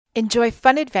Enjoy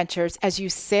fun adventures as you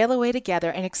sail away together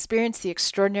and experience the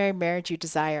extraordinary marriage you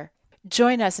desire.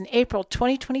 Join us in April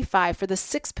 2025 for the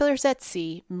Six Pillars at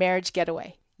Sea Marriage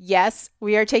Getaway. Yes,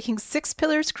 we are taking 6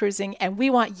 Pillars cruising, and we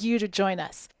want you to join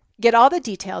us. Get all the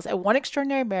details at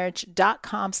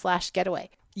oneextraordinarymarriage.com/getaway.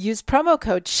 Use promo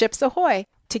code SHIPSAHOY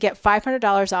to get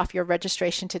 $500 off your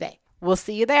registration today. We'll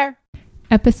see you there.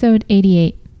 Episode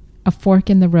 88, A Fork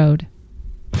in the Road.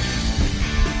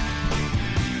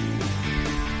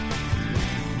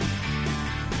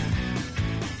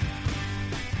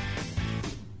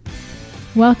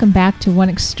 Welcome back to One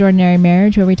Extraordinary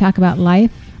Marriage, where we talk about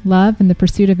life, love, and the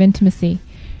pursuit of intimacy.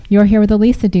 You're here with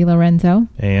Elisa DiLorenzo.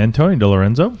 And Tony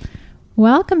DiLorenzo.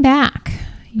 Welcome back.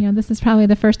 You know, this is probably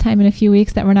the first time in a few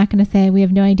weeks that we're not going to say we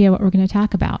have no idea what we're going to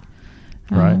talk about.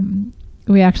 Right.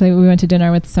 We went to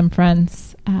dinner with some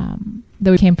friends that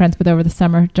we became friends with over the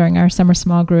summer during our summer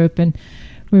small group, and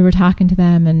we were talking to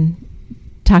them and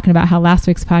talking about how last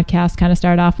week's podcast kind of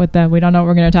started off with we don't know what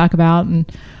we're going to talk about,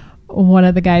 and one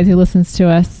of the guys who listens to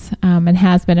us and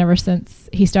has been ever since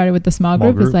he started with the small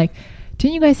group is like,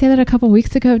 didn't you guys say that a couple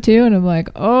weeks ago too? And I'm like,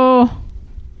 oh,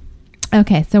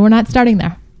 okay. So we're not starting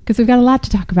there because we've got a lot to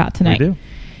talk about tonight. We do.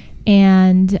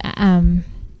 And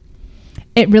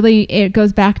it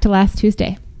goes back to last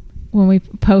Tuesday when we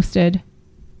posted.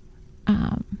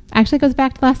 Actually, it goes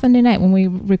back to last Sunday night when we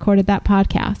recorded that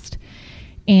podcast.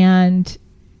 And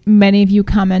many of you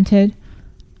commented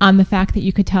on the fact that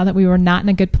you could tell that we were not in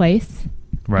a good place.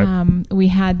 Right. We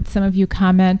had some of you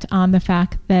comment on the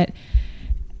fact that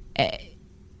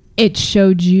it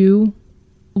showed you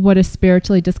what a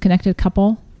spiritually disconnected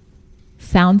couple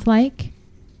sounds like,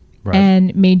 right,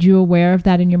 and made you aware of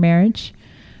that in your marriage.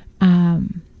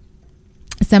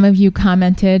 Some of you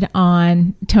commented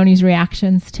on Tony's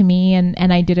reactions to me,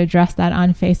 and I did address that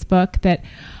on Facebook, that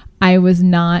I was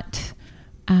not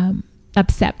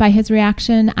upset by his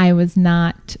reaction. I was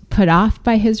not put off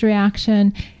by his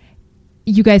reaction.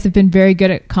 You guys have been very good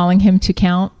at calling him to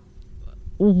count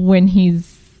when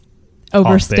he's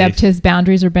overstepped his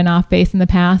boundaries or been off base in the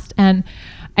past. And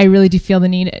I really do feel the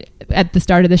need at the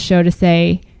start of the show to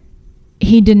say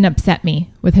he didn't upset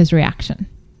me with his reaction.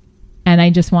 And I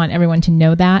just want everyone to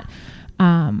know that.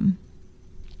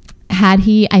 Had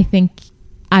he, I think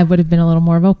I would have been a little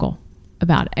more vocal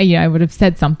about it. I would have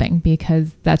said something,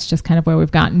 because that's just kind of where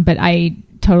we've gotten. But I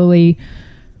totally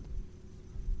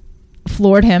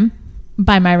floored him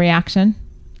by my reaction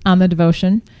on the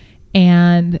devotion.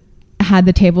 And had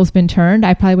the tables been turned,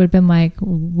 I probably would have been like,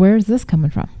 where's this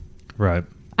coming from? Right.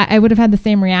 I would have had the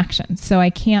same reaction. So I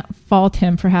can't fault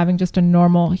him for having just a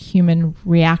normal human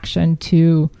reaction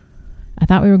to, I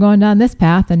thought we were going down this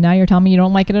path, and now you're telling me you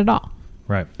don't like it at all.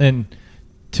 Right. And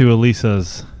to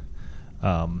Elisa's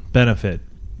benefit,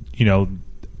 as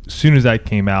soon as that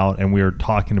came out and we were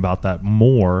talking about that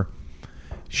more,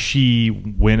 she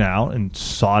went out and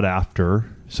sought after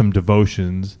some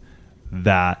devotions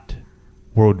that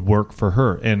would work for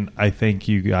her. And I thank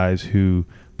you guys who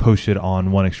posted on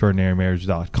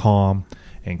oneextraordinarymarriage.com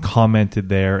and commented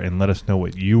there and let us know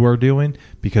what you are doing,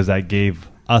 because that gave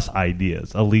us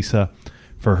ideas. Elisa,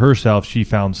 for herself, she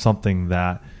found something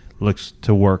that looks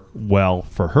to work well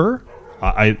for her.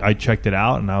 I checked it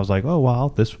out and I was like, oh,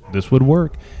 wow, this would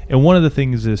work. And one of the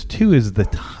things is the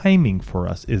timing for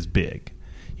us is big.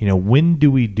 When do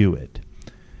we do it?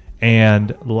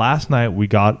 And last night we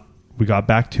got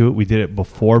back to it. We did it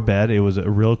before bed. It was a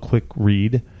real quick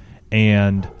read,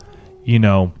 and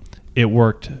it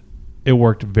worked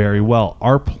very well.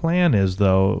 Our plan is,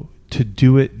 though, to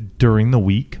do it during the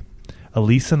week.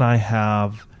 Elisa and I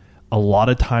have a lot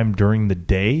of time during the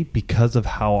day because of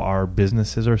how our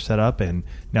businesses are set up, and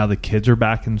now the kids are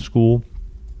back in school,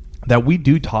 that we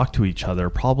do talk to each other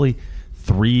probably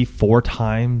 3-4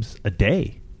 times a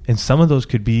day. And some of those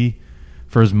could be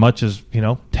for as much as,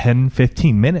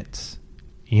 10-15 minutes,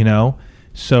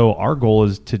 So our goal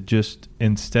is to just,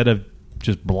 instead of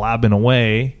just blabbing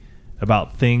away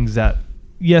about things that,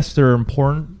 yes, they're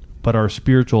important, but our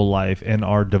spiritual life and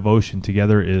our devotion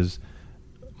together is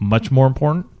much more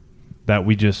important, that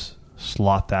we just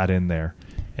slot that in there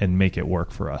and make it work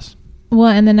for us. Well,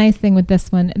 and the nice thing with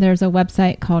this one, there's a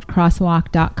website called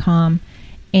crosswalk.com,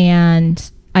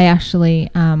 and I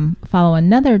actually follow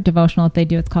another devotional that they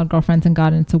do. It's called Girlfriends and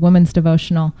God, and it's a women's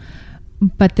devotional.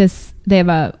 But they have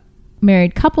a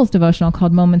married couples devotional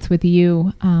called Moments with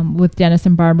You with Dennis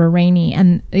and Barbara Rainey.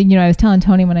 And, I was telling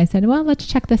Tony when I said, well, let's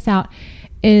check this out,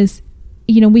 is,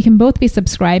 we can both be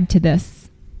subscribed to this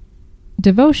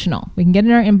devotional. We can get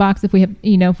in our inbox if we have,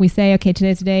 if we say, okay,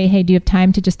 today's the day, hey, do you have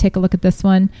time to just take a look at this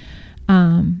one?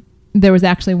 There was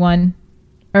actually one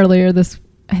earlier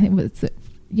I think it was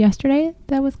yesterday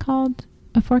that was called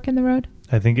A Fork in the Road?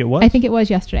 I think it was. I think it was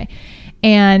yesterday.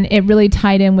 And it really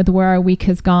tied in with where our week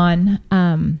has gone.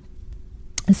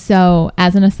 So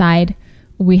as an aside,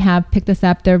 we have picked this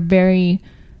up. They're very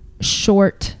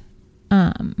short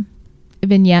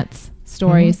vignettes,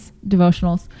 stories,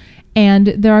 devotionals. And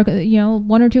there are,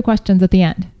 one or two questions at the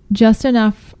end. Just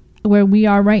enough where we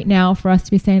are right now for us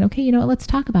to be saying, okay, let's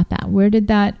talk about that. Where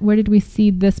did we see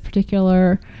this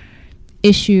particular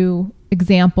issue,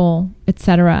 example,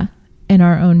 etc., in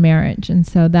our own marriage? And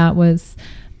so that was,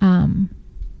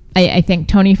 I thank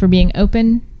Tony for being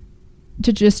open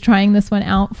to just trying this one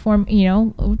out for,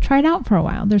 try it out for a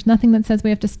while. There's nothing that says we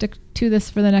have to stick to this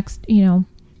for the next,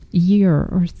 year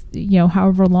or,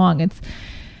 however long.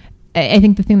 I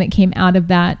think the thing that came out of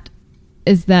that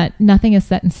is that nothing is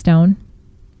set in stone.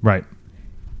 Right.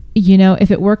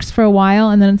 If it works for a while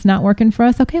and then it's not working for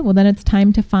us, okay, well then it's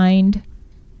time to find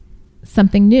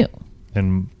something new.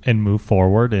 And move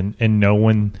forward and know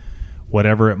when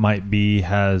whatever it might be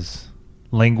has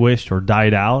languished or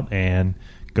died out and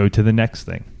go to the next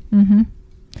thing. Mm-hmm.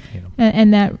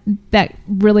 And that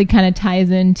really kind of ties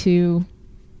into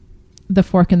the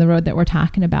fork in the road that we're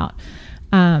talking about.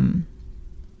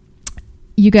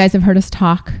 You guys have heard us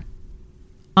talk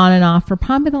on and off for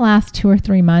probably the last 2 or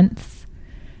 3 months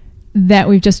that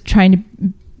we've just trying to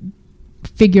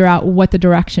figure out what the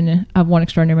direction of One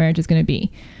Extraordinary Marriage is going to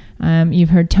be. You've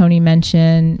heard Tony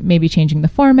mention maybe changing the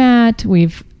format.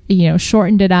 We've,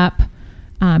 shortened it up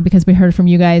because we heard from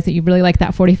you guys that you really like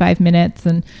that 45 minutes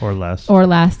or less.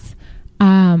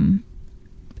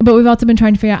 But we've also been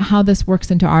trying to figure out how this works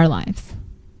into our lives.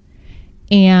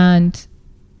 And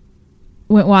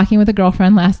went walking with a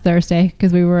girlfriend last Thursday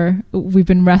because we've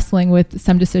been wrestling with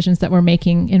some decisions that we're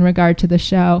making in regard to the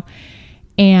show.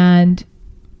 And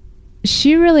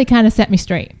she really kind of set me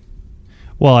straight.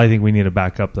 Well, I think we need to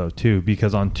back up though too,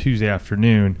 because on Tuesday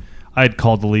afternoon, I had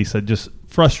called Elisa just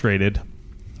frustrated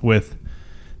with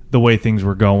the way things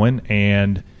were going.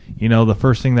 And, the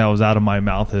first thing that was out of my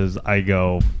mouth is I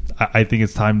think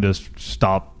it's time to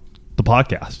stop the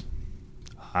podcast.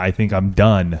 I think I'm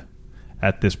done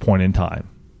at this point in time.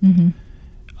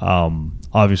 Mm-hmm.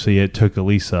 Obviously it took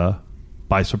Elisa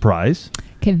by surprise.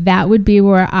 Okay. That would be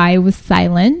where I was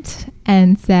silent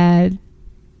and said,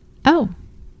 oh,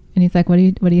 and he's like, what are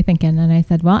you thinking? And I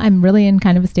said, well, I'm really in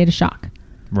kind of a state of shock.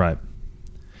 Right.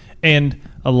 And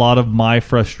a lot of my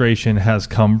frustration has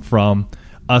come from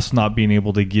us not being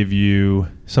able to give you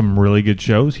some really good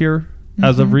shows here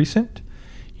as of recent.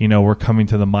 We're coming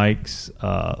to the mics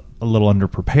a little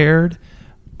underprepared.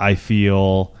 I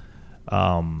feel,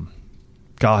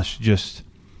 just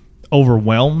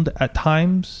overwhelmed at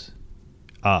times.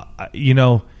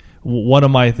 One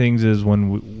of my things is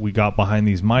when we got behind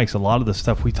these mics, a lot of the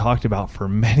stuff we talked about for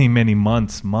many, many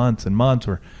months and months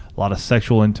were a lot of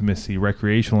sexual intimacy,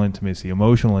 recreational intimacy,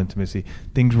 emotional intimacy.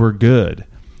 Things were good.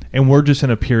 And we're just in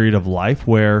a period of life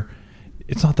where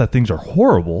it's not that things are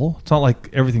horrible. It's not like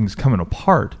everything's coming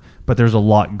apart, but there's a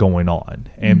lot going on.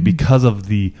 And because of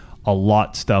a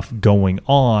lot stuff going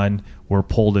on, we're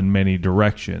pulled in many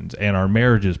directions, and our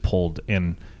marriage is pulled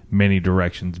in many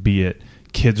directions, be it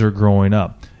kids are growing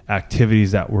up,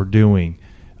 activities that we're doing,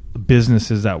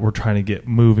 businesses that we're trying to get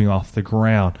moving off the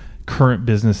ground, current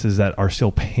businesses that are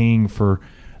still paying for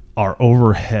our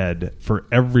overhead, for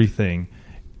everything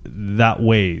that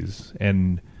weighs.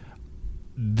 And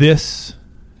this,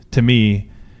 to me,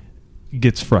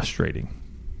 gets frustrating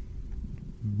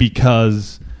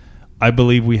because I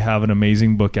believe we have an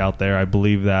amazing book out there. I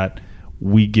believe that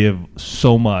we give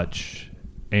so much,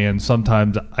 and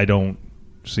sometimes I don't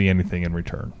see anything in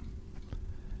return.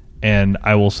 And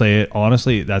I will say it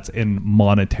honestly, that is in a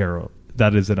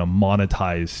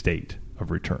monetized state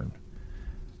of return.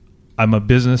 I'm a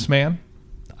businessman.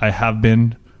 I have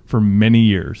been for many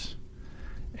years.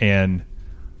 And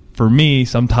for me,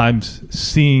 sometimes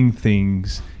seeing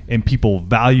things and people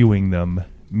valuing them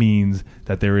means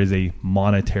that there is a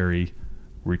monetary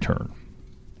return.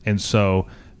 And so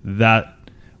that,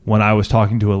 when I was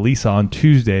talking to Elisa on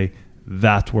Tuesday,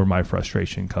 that's where my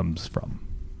frustration comes from.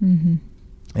 Mm-hmm.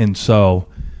 And so,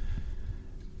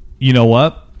 you know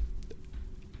what?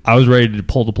 I was ready to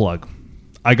pull the plug.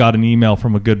 I got an email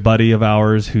from a good buddy of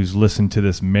ours who's listened to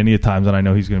this many a times, and I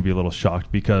know he's going to be a little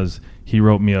shocked because he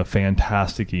wrote me a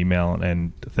fantastic email,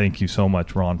 and thank you so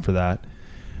much, Ron, for that.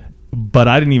 But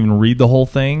I didn't even read the whole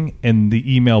thing, and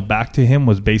the email back to him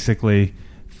was basically,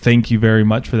 thank you very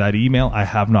much for that email. I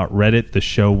have not read it. The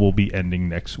show will be ending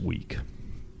next week.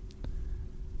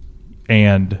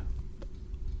 And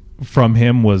from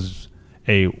him was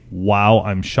a, wow,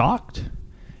 I'm shocked,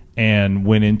 and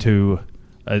went into,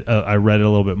 I read it a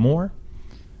little bit more,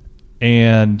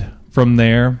 And from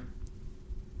there,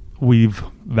 we've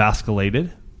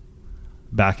vasculated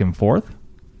back and forth.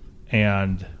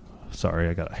 And sorry,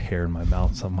 I got a hair in my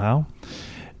mouth somehow.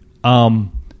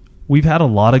 We've had a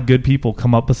lot of good people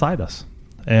come up beside us,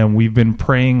 and we've been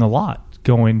praying a lot,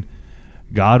 going,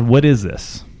 God, what is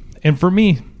this? And for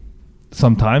me,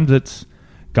 sometimes it's,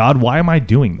 God, why am I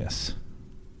doing this?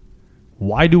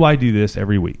 Why do I do this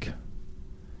every week?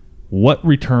 What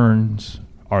returns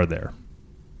are there?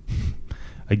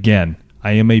 Again,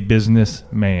 I am a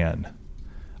businessman.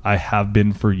 I have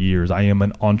been for years. I am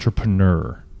an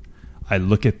entrepreneur. I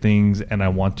look at things and I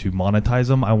want to monetize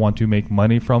them. I want to make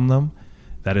money from them.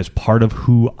 That is part of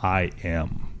who I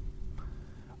am.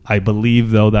 I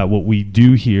believe, though, that what we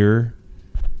do here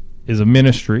is a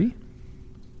ministry,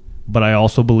 but I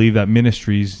also believe that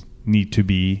ministries need to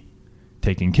be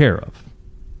taken care of.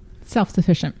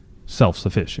 Self-sufficient.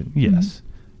 Self-sufficient, yes.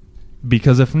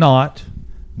 Because if not,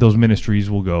 those ministries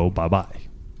will go bye-bye,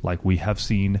 like we have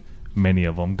seen many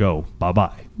of them go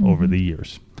bye-bye over the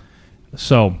years.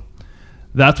 So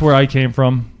that's where I came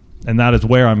from, and that is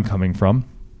where I'm coming from.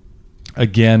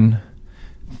 Again,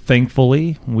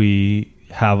 thankfully, we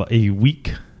have a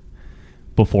week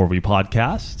before we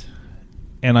podcast,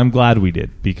 and I'm glad we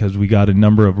did, because we got a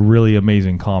number of really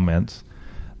amazing comments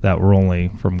that were only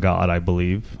from God, I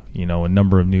believe. You know, a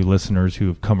number of new listeners who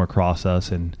have come across us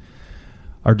and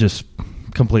are just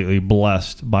completely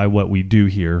blessed by what we do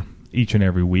here each and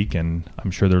every week, and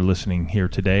I'm sure they're listening here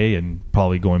today and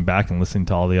probably going back and listening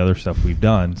to all the other stuff we've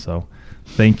done. So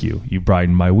thank you. You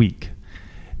brightened my week.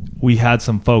 We had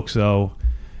some folks, though,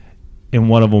 and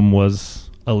one of them was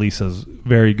Elisa's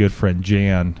very good friend,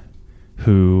 Jan,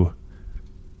 who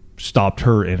stopped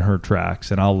her in her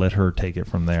tracks, and I'll let her take it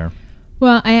from there.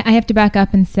 Well, I have to back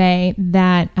up and say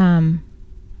that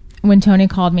when Tony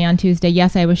called me on Tuesday,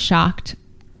 yes, I was shocked,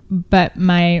 but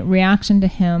my reaction to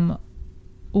him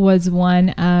was one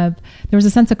of, there was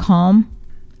a sense of calm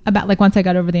about, like, once I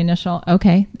got over the initial,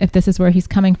 okay, if this is where he's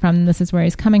coming from, this is where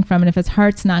he's coming from. And if his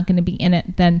heart's not going to be in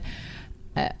it, then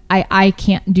I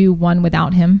can't do one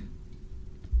without him.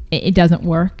 It doesn't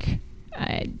work.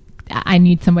 I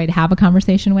need somebody to have a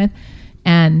conversation with.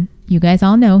 And you guys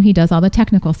all know he does all the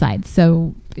technical side.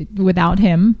 So without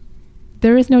him,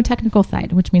 there is no technical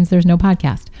side, which means there's no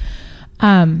podcast.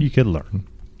 You could learn.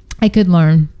 I could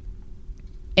learn.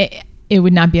 It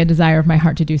would not be a desire of my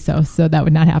heart to do so. So that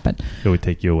would not happen. It would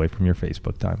take you away from your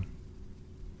Facebook time.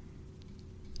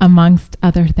 Amongst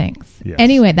other things. Yes.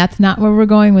 Anyway, that's not where we're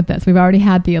going with this. We've already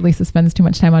had the Elisa Spends Too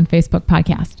Much Time on Facebook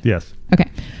podcast. Yes.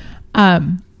 Okay.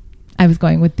 I was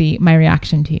going with my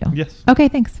reaction to you. Yes. Okay,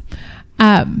 thanks.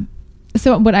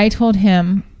 So what I told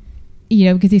him, you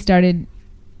know, because he started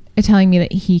telling me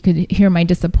that he could hear my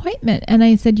disappointment. And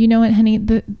I said, you know what, honey,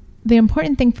 the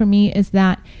important thing for me is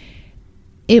that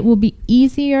it will be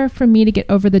easier for me to get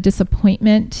over the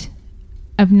disappointment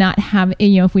of not having,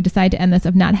 you know, if we decide to end this,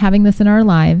 of not having this in our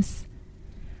lives,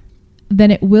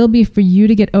 than it will be for you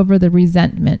to get over the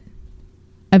resentment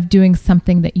of doing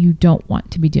something that you don't want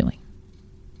to be doing.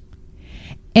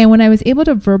 And when I was able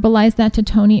to verbalize that to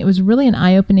Tony, it was really an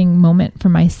eye-opening moment for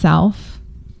myself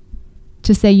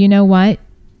to say, you know what?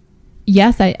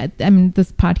 Yes, I mean,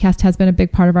 this podcast has been a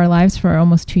big part of our lives for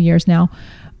almost 2 years now,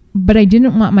 but I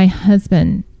didn't want my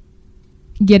husband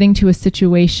getting to a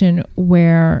situation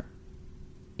where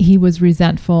he was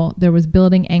resentful. There was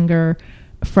building anger,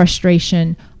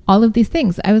 frustration, all of these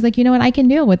things. I was like, you know what? I can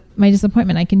deal with my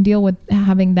disappointment. I can deal with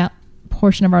having that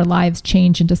portion of our lives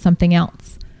change into something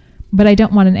else. But I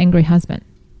don't want an angry husband.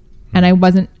 And I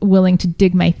wasn't willing to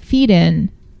dig my feet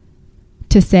in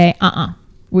to say,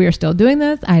 we are still doing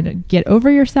this. I had to get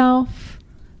over yourself.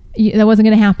 That wasn't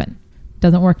going to happen.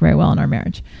 Doesn't work very well in our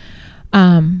marriage.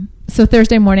 So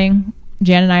Thursday morning,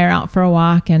 Jan and I are out for a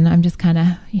walk, and I'm just kind of,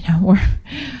 you know, we're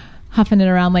huffing it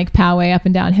around Lake Poway up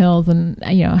and down hills, and,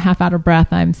 you know, half out of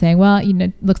breath. I'm saying, well, you know,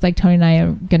 it looks like Tony and I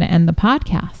are going to end the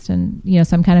podcast. And, you know,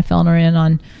 so I'm kind of filling her in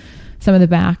on some of the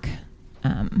back,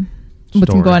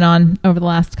 what's been going on over the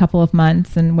last couple of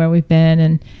months and where we've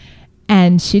been.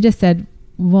 And she just said,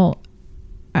 well,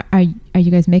 are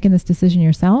you guys making this decision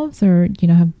yourselves, or, you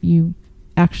know, have you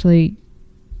actually,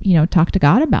 you know, talked to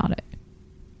God about it?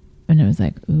 And I was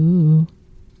like, ooh,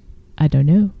 I don't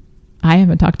know. I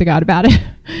haven't talked to God about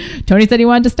it. Tony said he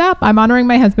wanted to stop. I'm honoring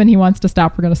my husband. He wants to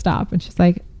stop. We're going to stop. And she's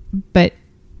like, but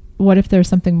what if there's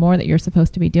something more that you're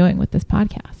supposed to be doing with this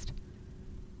podcast?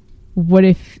 What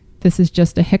if this is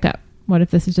just a hiccup? What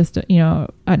if this is just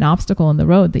an obstacle in the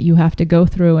road that you have to go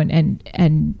through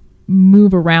and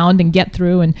move around and get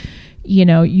through, and, you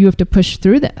know, you have to push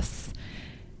through this?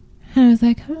 And I was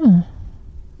like, oh,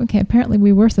 okay. Apparently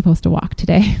we were supposed to walk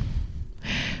today.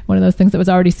 one of those things that was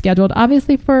already scheduled,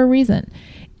 obviously for a reason.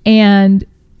 And,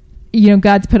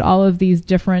 God's put all of these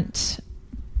different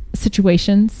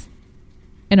situations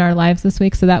in our lives this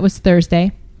week. So that was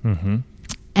Thursday. Mm-hmm.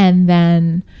 And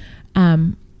then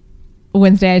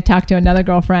Wednesday, I talked to another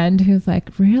girlfriend who's like,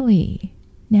 really?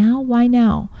 Now? Why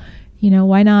now?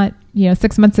 Why not,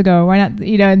 6 months ago? Why not,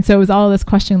 and so it was all this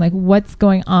question, like, what's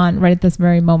going on right at this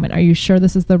very moment? Are you sure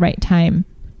this is the right time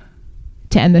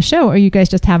to end the show? Or are you guys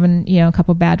just having, a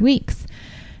couple bad weeks?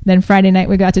 Then Friday night,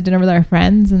 we got to dinner with our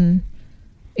friends, and,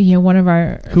 one of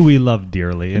our... Who we love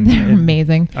dearly. And they're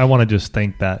amazing. I want to just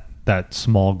thank that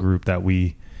small group that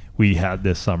we had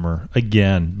this summer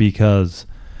again, because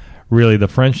really the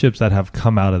friendships that have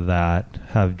come out of that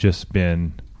have just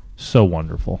been so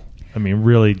wonderful. I mean,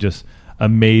 really just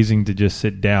amazing to just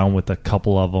sit down with a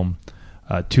couple of them,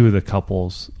 two of the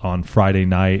couples on Friday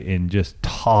night, and just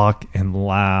talk and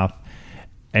laugh.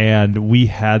 And we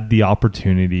had the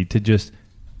opportunity to just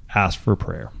ask for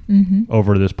prayer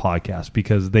over this podcast,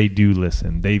 because they do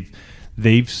listen.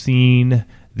 They've seen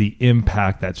the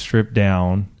impact that Stripped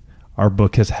Down, our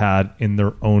book, has had in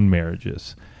their own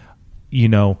marriages.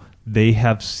 They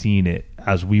have seen it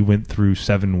as we went through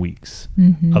 7 weeks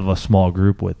of a small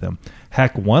group with them.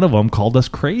 Heck, one of them called us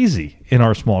crazy in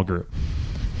our small group,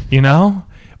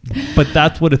 but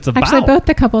that's what it's about. Actually, both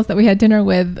the couples that we had dinner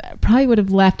with probably would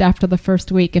have left after the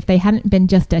first week if they hadn't been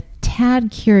just a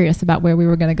tad curious about where we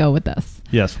were going to go with this.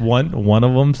 Yes. One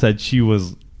of them said she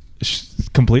was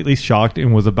completely shocked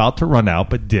and was about to run out,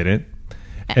 but didn't.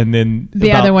 And then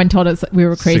the other one told us we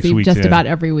were crazy just about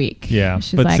every week. Yeah.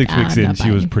 She's but like, 6 weeks in, she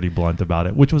was pretty blunt about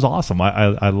it, which was awesome.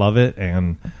 I love it.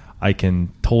 And I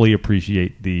can totally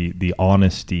appreciate the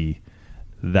honesty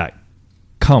that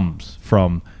comes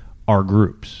from our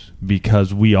groups,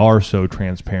 because we are so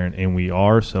transparent and we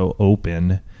are so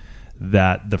open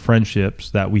that the friendships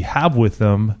that we have with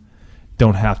them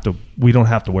we don't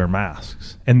have to wear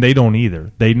masks, and they don't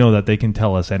either. They know that they can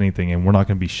tell us anything and we're not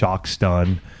going to be shocked,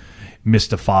 stunned,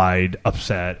 mystified,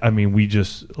 upset. I mean,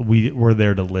 we're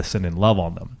there to listen and love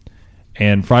on them.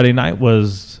 And Friday night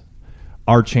was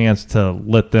our chance to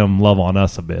let them love on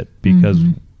us a bit, because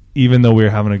even though we were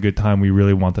having a good time, we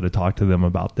really wanted to talk to them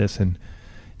about this. And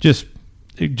just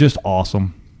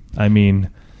awesome. I mean,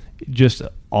 just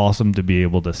awesome to be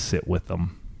able to sit with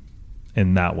them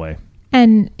in that way.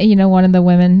 And, one of the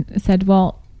women said,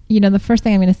 well, the first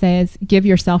thing I'm going to say is give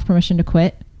yourself permission to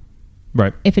quit.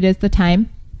 Right. If it is the time,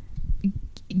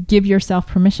 give yourself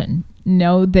permission.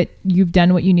 Know that you've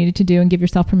done what you needed to do and give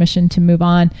yourself permission to move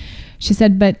on. She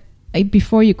said, but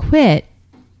before you quit,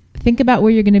 think about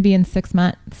where you're going to be in 6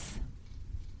 months.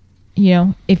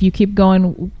 If you keep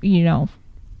going,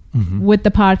 with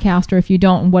the podcast, or if you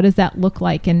don't, what does that look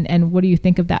like? And what do you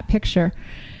think of that picture?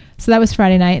 So that was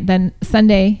Friday night. Then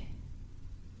Sunday,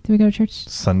 did we go to church?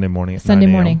 Sunday morning. Sunday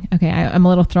morning. Okay. I'm a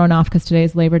little thrown off because today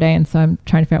is Labor Day, and so I'm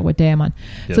trying to figure out what day I'm on.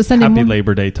 Yes. So Sunday Happy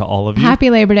Labor Day to all of you. Happy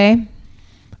Labor Day.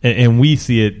 And we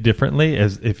see it differently,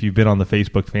 as if you've been on the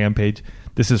Facebook fan page.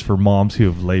 This is for moms who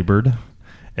have labored,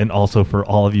 and also for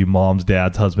all of you moms,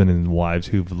 dads, husbands, and wives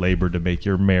who've labored to make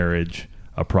your marriage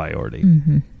a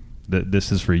priority.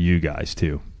 This is for you guys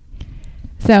too.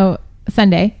 So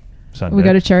Sunday, we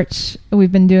go to church.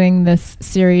 We've been doing this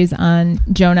series on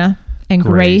Jonah and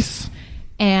Grace.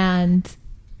 And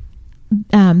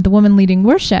the woman leading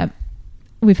worship,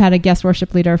 we've had a guest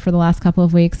worship leader for the last couple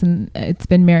of weeks, and it's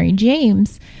been Mary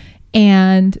James.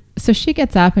 And so she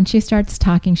gets up and she starts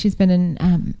talking. She's been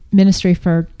in ministry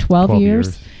for 12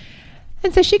 years.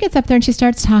 And so she gets up there and she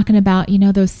starts talking about,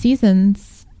 those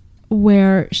seasons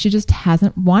where she just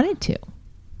hasn't wanted to.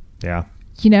 Yeah.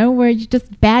 Where you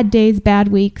just bad days, bad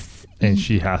weeks. And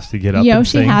she has to get up and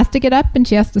sing. She has to get up and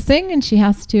she has to sing, and she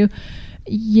has to,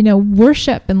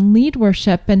 worship and lead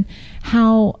worship. And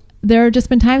how there have just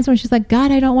been times when she's like,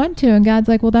 God, I don't want to. And God's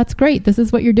like, well, that's great. This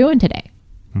is what you're doing today.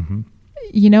 Mm-hmm.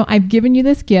 I've given you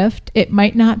this gift. It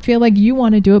might not feel like you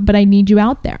want to do it, but I need you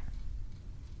out there.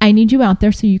 I need you out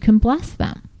there so you can bless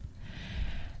them.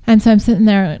 And so I'm sitting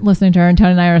there listening to her, and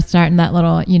Tony and I are starting that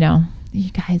little, you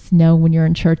guys know when you're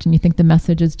in church and you think the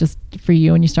message is just for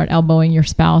you, and you start elbowing your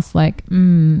spouse like,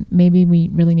 maybe we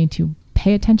really need to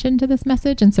pay attention to this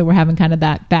message. And so we're having kind of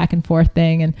that back and forth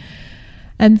thing.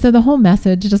 And so the whole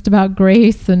message is just about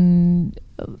grace and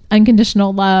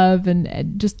unconditional love,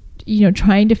 and just,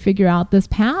 trying to figure out this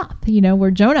path,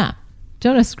 where Jonah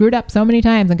screwed up so many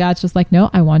times, and God's just like, no,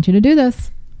 I want you to do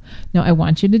this. No, I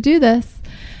want you to do this.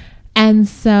 And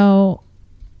so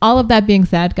all of that being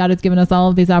said, God has given us all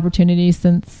of these opportunities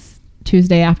since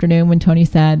Tuesday afternoon when Tony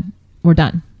said, we're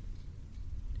done.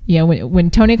 When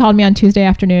Tony called me on Tuesday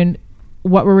afternoon,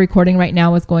 what we're recording right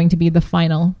now is going to be the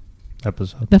final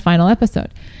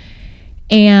episode.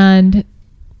 And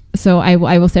so I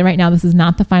will say right now, this is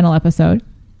not the final episode.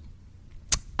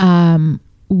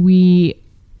 We,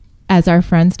 as our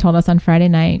friends told us on Friday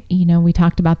night, we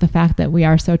talked about the fact that we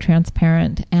are so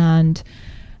transparent, and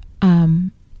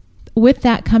with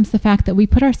that comes the fact that we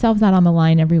put ourselves out on the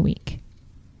line every week.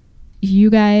 You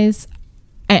guys,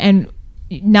 and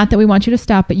not that we want you to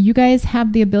stop, but you guys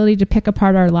have the ability to pick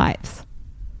apart our lives.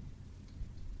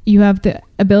 You have the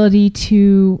ability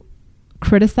to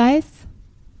criticize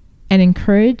and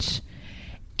encourage,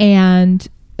 and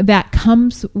that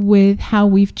comes with how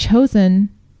we've chosen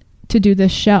to do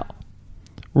this show.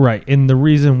 Right. And the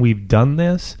reason we've done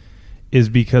this is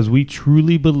because we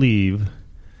truly believe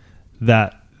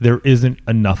that there isn't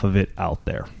enough of it out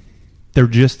there. There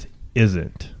just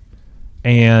isn't.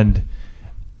 And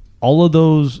all of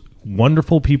those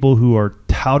wonderful people who are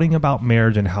touting about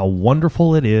marriage and how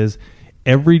wonderful it is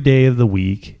every day of the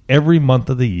week, every month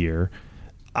of the year,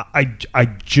 I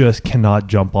just cannot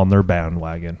jump on their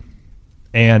bandwagon.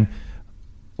 And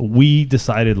we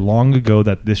decided long ago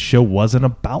that this show wasn't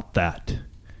about that.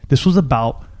 This was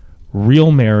about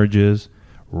real marriages,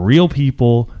 real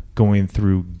people going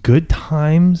through good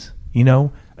times,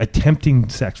 attempting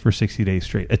sex for 60 days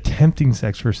straight, attempting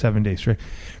sex for 7 days straight,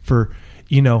 for,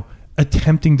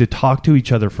 attempting to talk to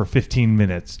each other for 15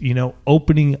 minutes,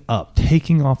 opening up,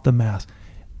 taking off the mask.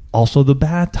 Also the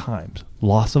bad times,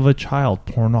 loss of a child,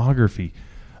 pornography,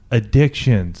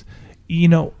 addictions,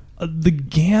 the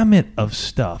gamut of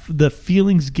stuff, the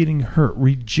feelings getting hurt,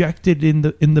 rejected in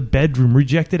the bedroom,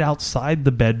 rejected outside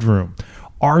the bedroom,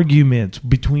 arguments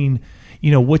between,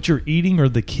 what you're eating or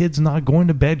the kids not going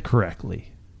to bed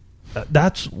correctly.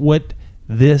 That's what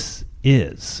this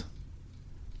is.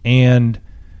 And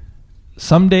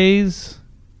some days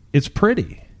it's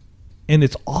pretty and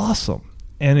it's awesome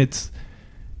and it's,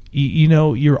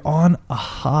 you're on a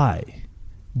high.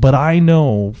 But I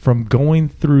know from going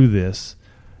through this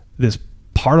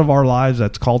part of our lives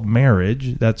that's called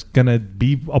marriage, that's going to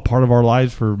be a part of our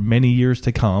lives for many years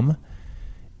to come,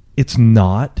 it's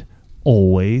not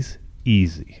always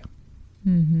easy.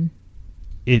 Mm-hmm.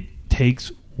 It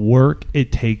takes work,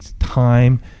 it takes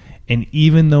time, and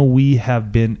even though we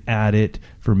have been at it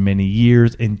for many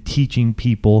years and teaching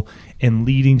people and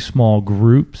leading small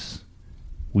groups,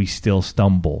 we still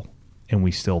stumble and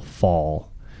we still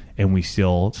fall and we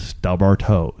still stub our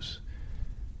toes.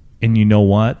 And you know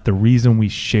what? The reason we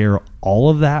share all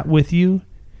of that with you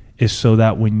is so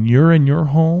that when you're in your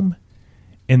home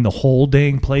and the whole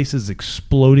dang place is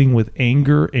exploding with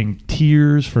anger and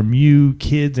tears from you,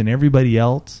 kids, and everybody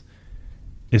else,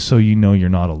 is so you know you're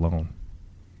not alone.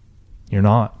 You're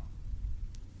not.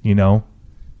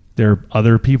 There are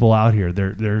other people out here.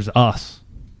 There's us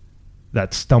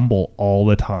that stumble all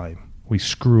the time. We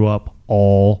screw up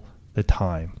all the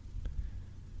time.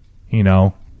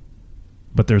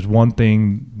 But there's one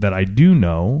thing that I do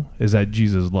know is that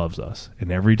Jesus loves us.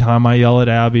 And every time I yell at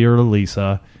Abby or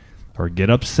Lisa or get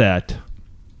upset,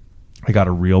 I got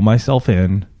to reel myself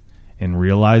in and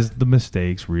realize the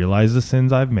mistakes, realize the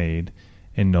sins I've made,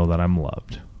 and know that I'm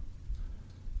loved.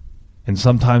 And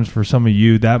sometimes for some of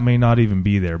you, that may not even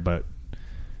be there. But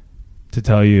to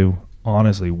tell you,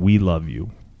 honestly, we love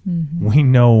you. Mm-hmm. We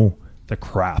know the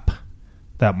crap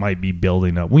that might be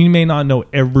building up. We may not know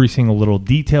every single little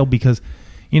detail because,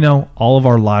 all of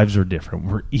our lives are different.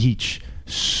 We're each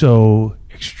so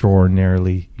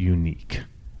extraordinarily unique.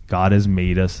 God has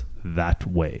made us that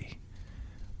way.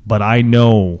 But I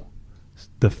know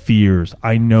the fears.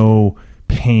 I know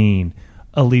pain.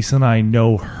 Elise and I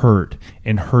know hurt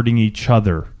and hurting each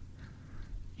other.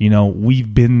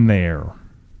 We've been there.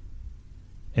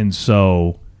 And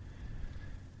so,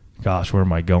 gosh, where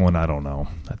am I going? I don't know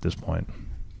at this point.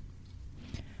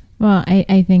 Well,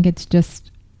 I think it's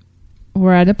just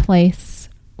we're at a place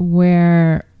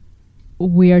where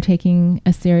we are taking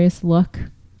a serious look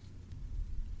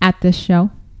at this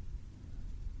show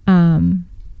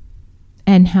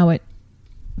and how it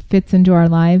fits into our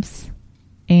lives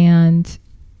and,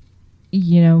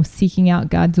 seeking out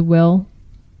God's will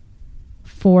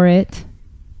for it,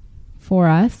 for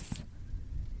us.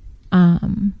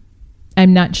 I'm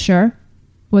not sure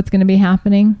what's going to be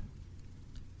happening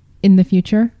in the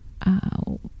future.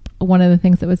 One of the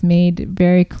things that was made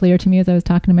very clear to me as I was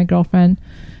talking to my girlfriend,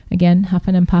 again,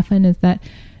 huffing and puffing, is that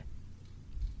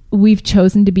we've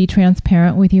chosen to be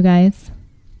transparent with you guys.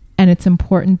 And it's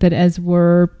important that as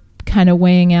we're kind of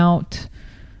weighing out,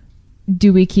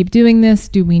 do we keep doing this?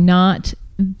 Do we not?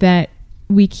 That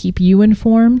we keep you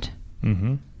informed.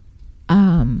 Mm-hmm.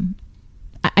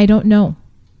 I don't know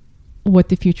what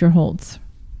the future holds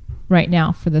right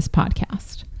now for this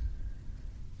podcast.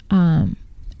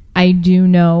 I do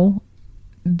know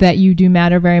that you do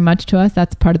matter very much to us.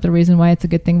 That's part of the reason why it's a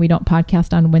good thing we don't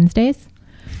podcast on Wednesdays.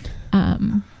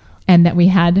 And that we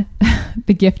had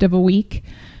the gift of a week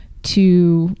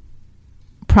to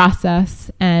process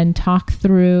and talk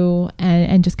through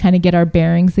and just kind of get our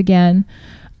bearings again.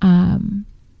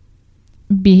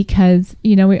 Because,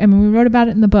 we wrote about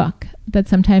it in the book that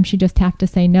sometimes you just have to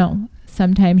say no.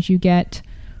 Sometimes you get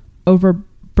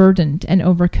overburdened and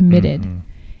overcommitted. Mm-hmm.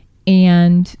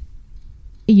 And,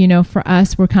 for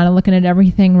us, we're kind of looking at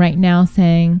everything right now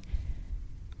saying,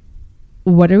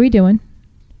 what are we doing?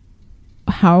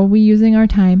 How are we using our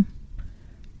time?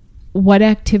 What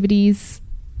activities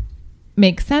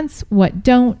make sense? What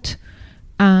don't?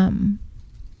 But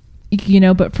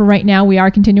for right now, we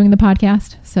are continuing the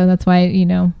podcast. So that's why,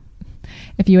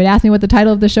 if you had asked me what the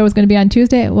title of the show was going to be on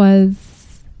Tuesday, it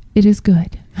was, It Is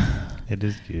Good. It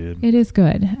is good. It is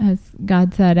good. As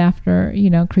God said after,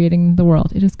 creating the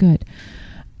world, it is good.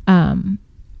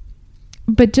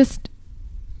 But just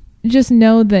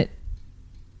know that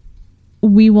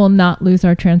we will not lose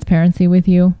our transparency with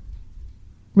you,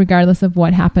 regardless of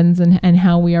what happens and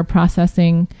how we are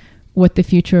processing what the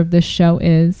future of this show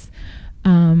is.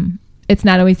 It's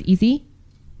not always easy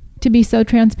to be so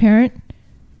transparent.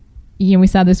 We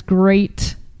saw this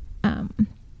great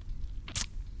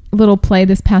little play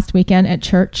this past weekend at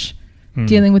church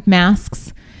dealing with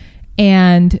masks.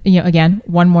 And, again,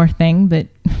 one more thing that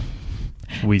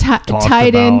we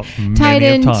tied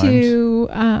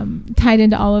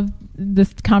into all of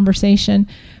this conversation,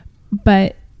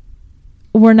 but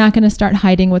we're not going to start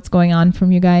hiding what's going on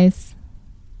from you guys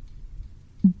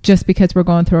just because we're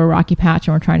going through a rocky patch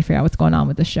and we're trying to figure out what's going on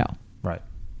with the show. Right.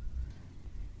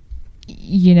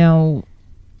 Your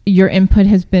input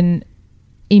has been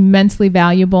immensely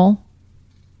valuable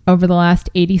over the last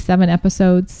 87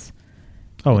 episodes.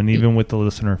 Oh, and even with the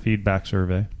listener feedback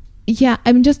survey. Yeah,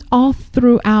 just all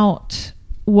throughout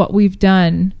what we've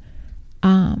done,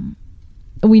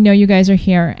 we know you guys are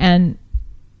here. And,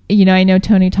 I know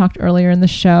Tony talked earlier in the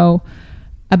show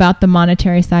about the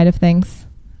monetary side of things.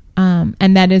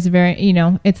 And that is very,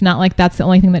 it's not like that's the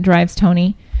only thing that drives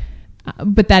Tony,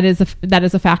 but that is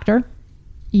a factor.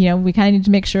 We kind of need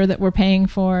to make sure that we're paying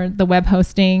for the web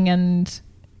hosting and,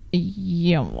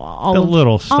 all the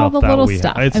little stuff.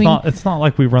 It's not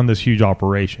like we run this huge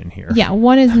operation here. Yeah.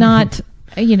 One is not,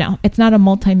 it's not a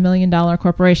multi-million-dollar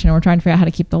corporation and we're trying to figure out how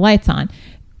to keep the lights on,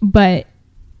 but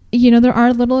there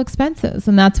are little expenses.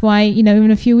 And that's why, even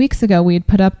a few weeks ago, we had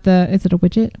put up is it a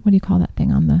widget? What do you call that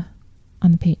thing on the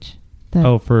page?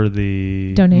 For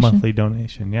the donation? Monthly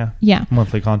donation. Yeah. Yeah.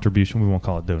 Monthly contribution. We won't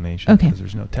call it donation because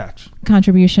there's no tax.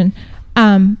 Contribution.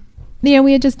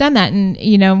 We had just done that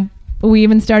and, we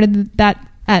even started that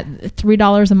at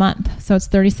 $3 a month. So it's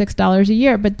 $36 a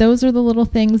year. But those are the little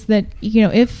things that,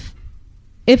 if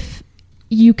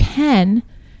you can,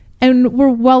 and we're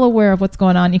well aware of what's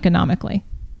going on economically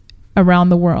around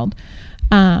the world.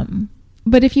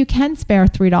 But if you can spare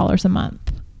 $3 a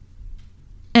month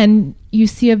and you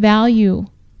see a value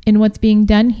in what's being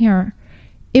done here,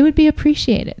 it would be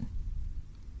appreciated.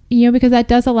 Because that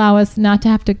does allow us not to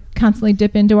have to constantly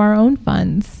dip into our own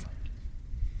funds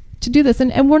to do this.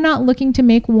 And we're not looking to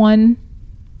make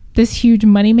this huge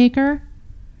moneymaker.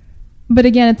 But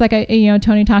again, it's like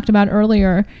Tony talked about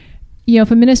earlier, if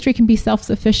a ministry can be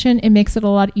self-sufficient, it makes it a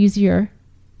lot easier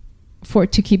for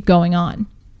it to keep going on.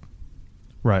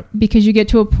 Right. Because you get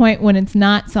to a point when it's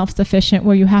not self-sufficient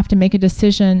where you have to make a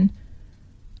decision,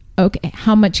 okay,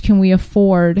 how much can we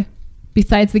afford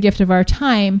besides the gift of our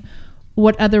time?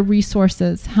 What other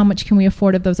resources, how much can we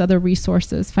afford of those other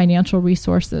resources, financial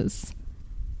resources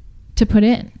to put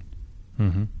in?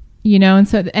 Mm-hmm.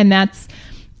 And that's,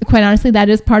 quite honestly, that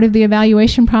is part of the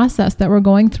evaluation process that we're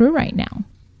going through right now.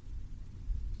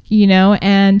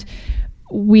 And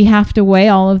we have to weigh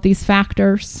all of these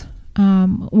factors.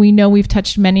 We know we've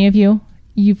touched many of you.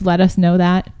 You've let us know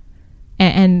that.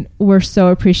 And we're so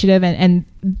appreciative. And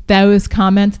those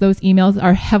comments, those emails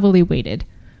are heavily weighted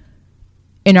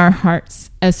in our hearts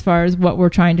as far as what we're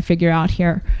trying to figure out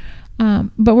here.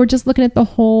 But we're just looking at the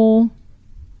whole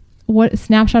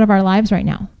snapshot of our lives right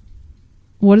now.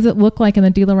 What does it look like in the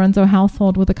DiLorenzo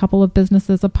household with a couple of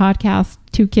businesses, a podcast,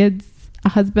 2 kids, a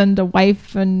husband, a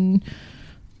wife, and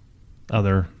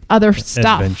other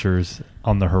stuff, adventures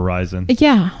on the horizon?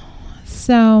 Yeah.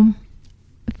 So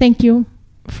thank you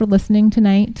for listening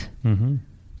tonight,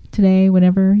 today,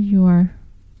 whenever you are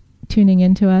tuning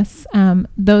into us.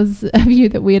 Those of you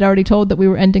that we had already told that we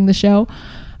were ending the show,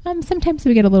 sometimes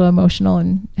we get a little emotional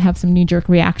and have some knee-jerk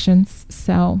reactions.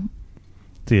 So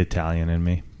it's the Italian in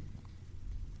me.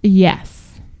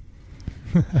 Yes.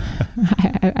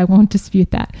 I won't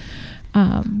dispute that.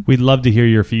 We'd love to hear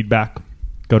your feedback.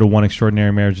 Go to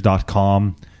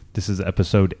oneextraordinarymarriage.com. This is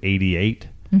episode 88.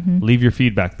 Leave your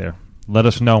feedback there. Let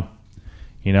us know.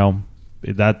 You know,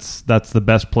 that's the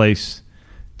best place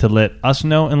to let us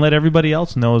know and let everybody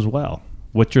else know as well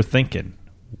what you're thinking.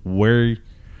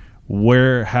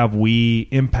 Where have we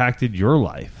impacted your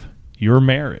life, your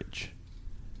marriage?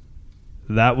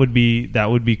 That would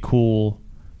be cool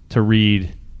to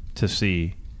read, to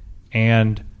see.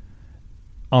 And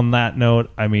on that note,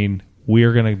 I mean, we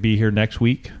are going to be here next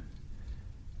week,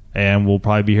 and we'll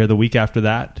probably be here the week after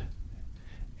that.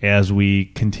 As we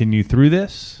continue through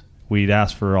this, we'd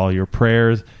ask for all your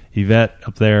prayers. Yvette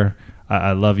up there,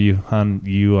 I love you, hon.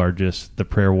 You are just the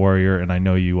prayer warrior, and I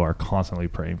know you are constantly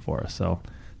praying for us. So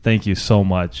thank you so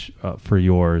much for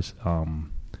yours.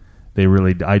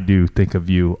 I do think of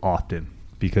you often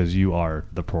because you are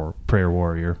the prayer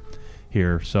warrior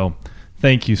here. So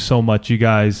thank you so much, you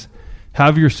guys.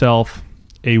 Have yourself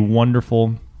a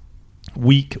wonderful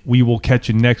week. We will catch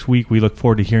you next week. We look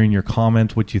forward to hearing your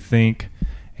comments, what you think,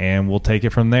 and we'll take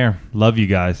it from there. Love you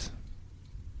guys.